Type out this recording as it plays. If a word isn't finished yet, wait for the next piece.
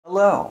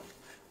Hello,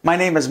 my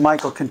name is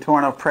Michael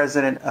Contorno,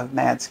 president of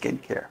M.A.D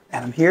Skincare,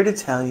 and I'm here to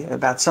tell you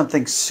about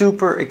something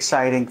super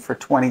exciting for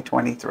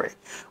 2023.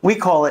 We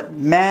call it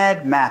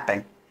M.A.D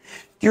mapping.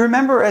 Do you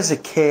remember as a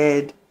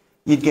kid,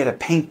 you'd get a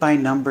paint by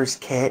numbers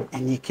kit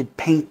and you could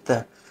paint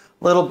the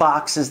little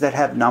boxes that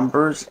have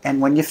numbers, and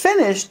when you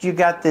finished, you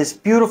got this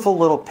beautiful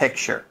little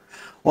picture.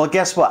 Well,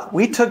 guess what?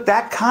 We took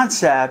that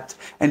concept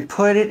and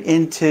put it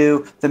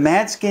into the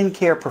M.A.D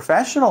Skincare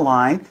professional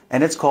line,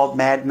 and it's called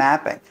M.A.D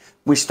mapping.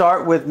 We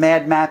start with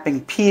M.A.D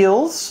mapping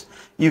peels.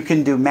 You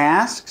can do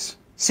masks,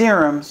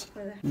 serums,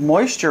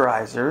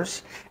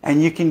 moisturizers,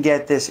 and you can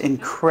get this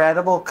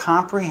incredible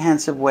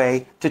comprehensive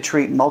way to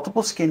treat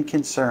multiple skin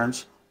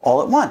concerns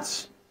all at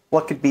once.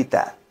 What could beat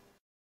that?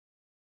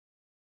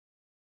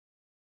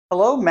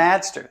 Hello,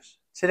 M.A.Dsters.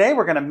 Today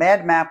we're going to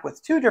M.A.D map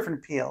with two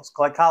different peels,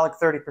 glycolic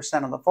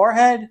 30% on the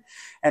forehead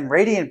and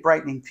radiant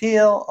brightening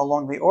peel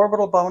along the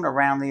orbital bone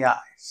around the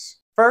eyes.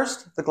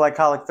 First, the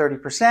glycolic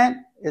 30%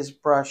 is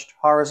brushed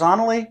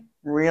horizontally,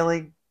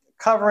 really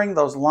covering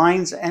those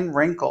lines and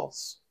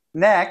wrinkles.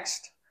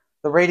 Next,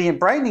 the radiant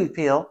brightening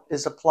peel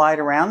is applied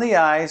around the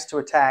eyes to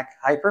attack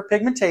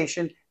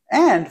hyperpigmentation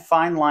and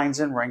fine lines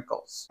and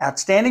wrinkles.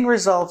 Outstanding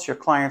results your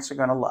clients are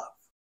going to love.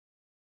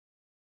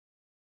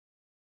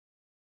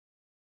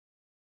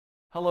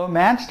 Hello,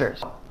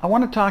 M.A.Dsters. I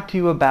want to talk to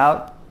you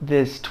about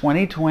this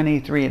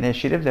 2023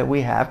 initiative that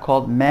we have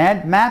called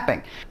M.A.D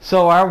mapping.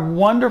 So our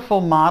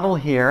wonderful model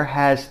here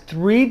has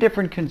three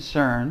different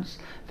concerns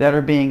that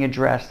are being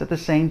addressed at the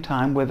same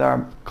time with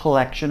our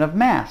collection of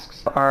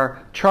masks.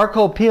 Our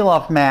charcoal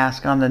peel-off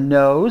mask on the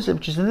nose,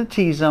 which is in the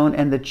T-zone,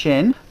 and the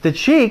chin. The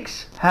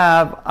cheeks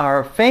have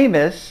our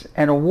famous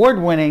and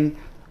award-winning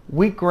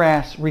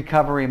wheatgrass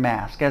recovery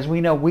mask. As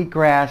we know,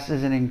 wheatgrass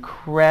is an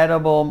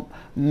incredible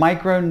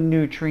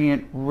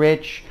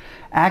micronutrient-rich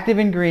active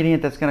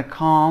ingredient that's going to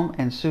calm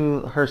and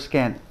soothe her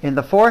skin. In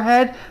the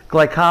forehead,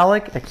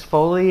 glycolic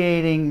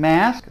exfoliating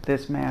mask.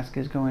 This mask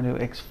is going to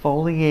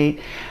exfoliate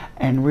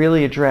and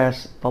really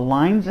address the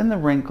lines and the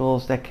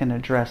wrinkles that can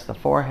address the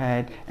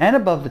forehead and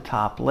above the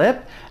top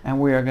lip. And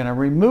we are going to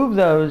remove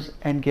those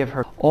and give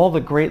her all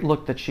the great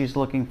look that she's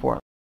looking for.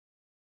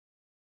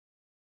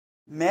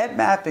 M.A.D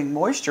mapping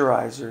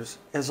moisturizers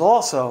is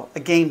also a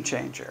game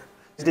changer.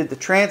 I did the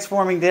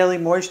Transforming Daily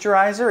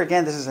Moisturizer.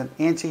 Again, this is an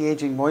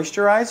anti-aging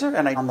moisturizer,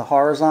 and on the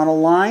horizontal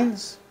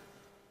lines,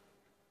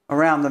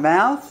 around the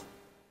mouth,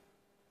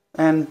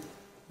 and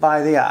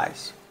by the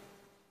eyes.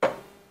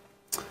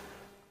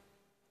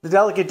 The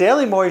Delicate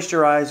Daily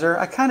Moisturizer,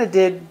 I kind of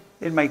did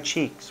in my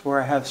cheeks where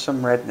I have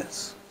some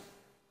redness.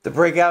 The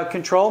Breakout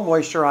Control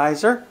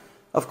Moisturizer,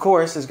 of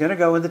course, is going to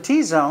go in the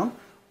T-zone.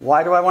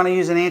 Why do I want to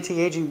use an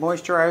anti-aging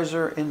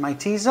moisturizer in my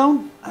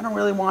T-zone? I don't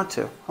really want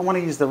to. I want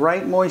to use the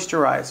right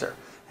moisturizer.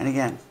 And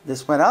again,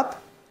 this went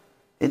up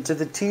into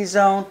the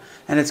T-zone,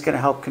 and it's going to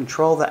help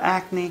control the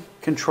acne,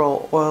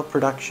 control oil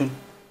production.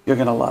 You're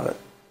going to love it.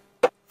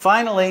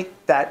 Finally,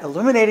 that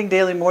Illuminating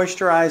Daily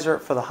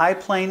Moisturizer for the high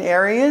plane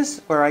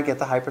areas where I get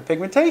the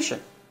hyperpigmentation.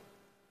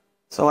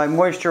 So I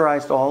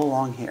moisturized all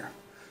along here.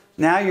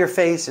 Now your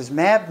face is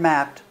M.A.D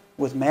mapped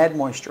with M.A.D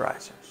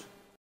moisturizers.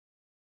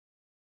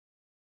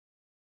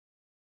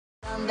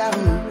 Calm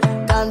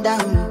down, calm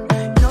down.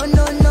 No,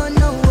 no, no,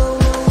 no.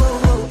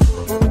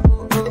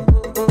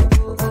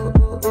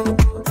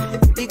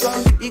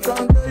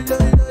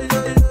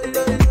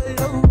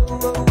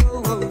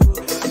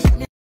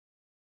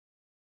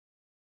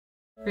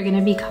 We're going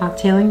to be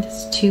cocktailing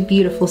these two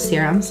beautiful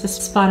serums, the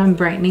Spot On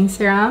Brightening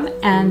Serum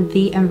and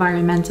the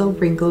Environmental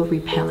Wrinkle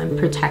Repellent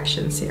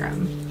Protection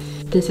Serum.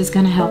 This is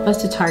going to help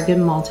us to target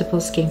multiple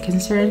skin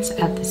concerns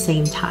at the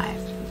same time.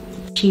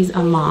 She's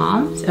a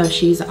mom, so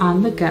she's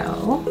on the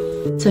go,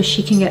 so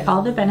she can get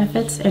all the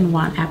benefits in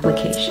one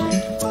application.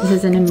 This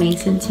is an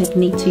amazing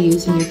technique to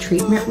use in your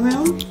treatment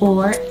room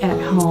or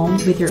at home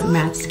with your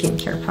M.A.D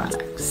skincare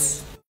products.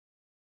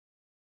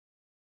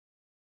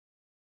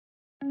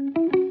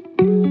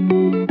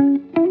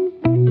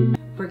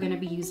 We're going to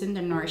be using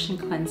the Nourishing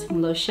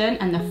Cleansing Lotion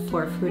and the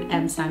 4-Fruit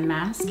Enzyme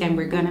Mask, and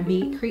we're going to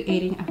be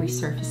creating a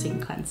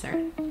resurfacing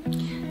cleanser.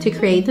 To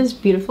create this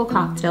beautiful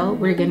cocktail,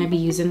 we're going to be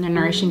using the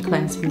Nourishing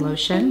Cleansing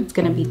Lotion. It's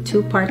going to be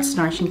 2 parts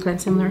Nourishing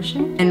Cleansing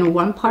Lotion and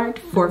 1 part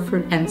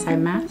 4-Fruit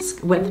Enzyme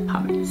Mask with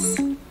pumice.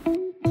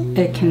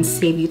 It can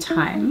save you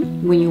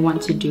time when you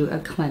want to do a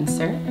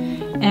cleanser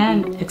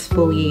and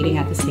exfoliating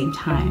at the same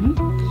time.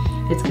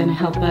 It's going to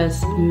help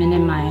us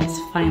minimize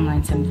fine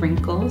lines and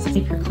wrinkles.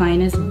 If your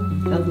client is a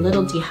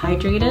little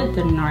dehydrated,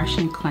 the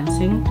Nourishing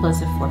Cleansing plus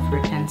the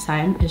 4-Fruit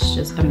Enzyme is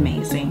just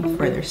amazing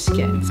for their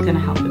skin. It's going to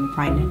help it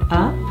brighten it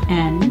up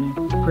and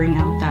bring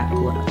out that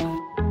glow.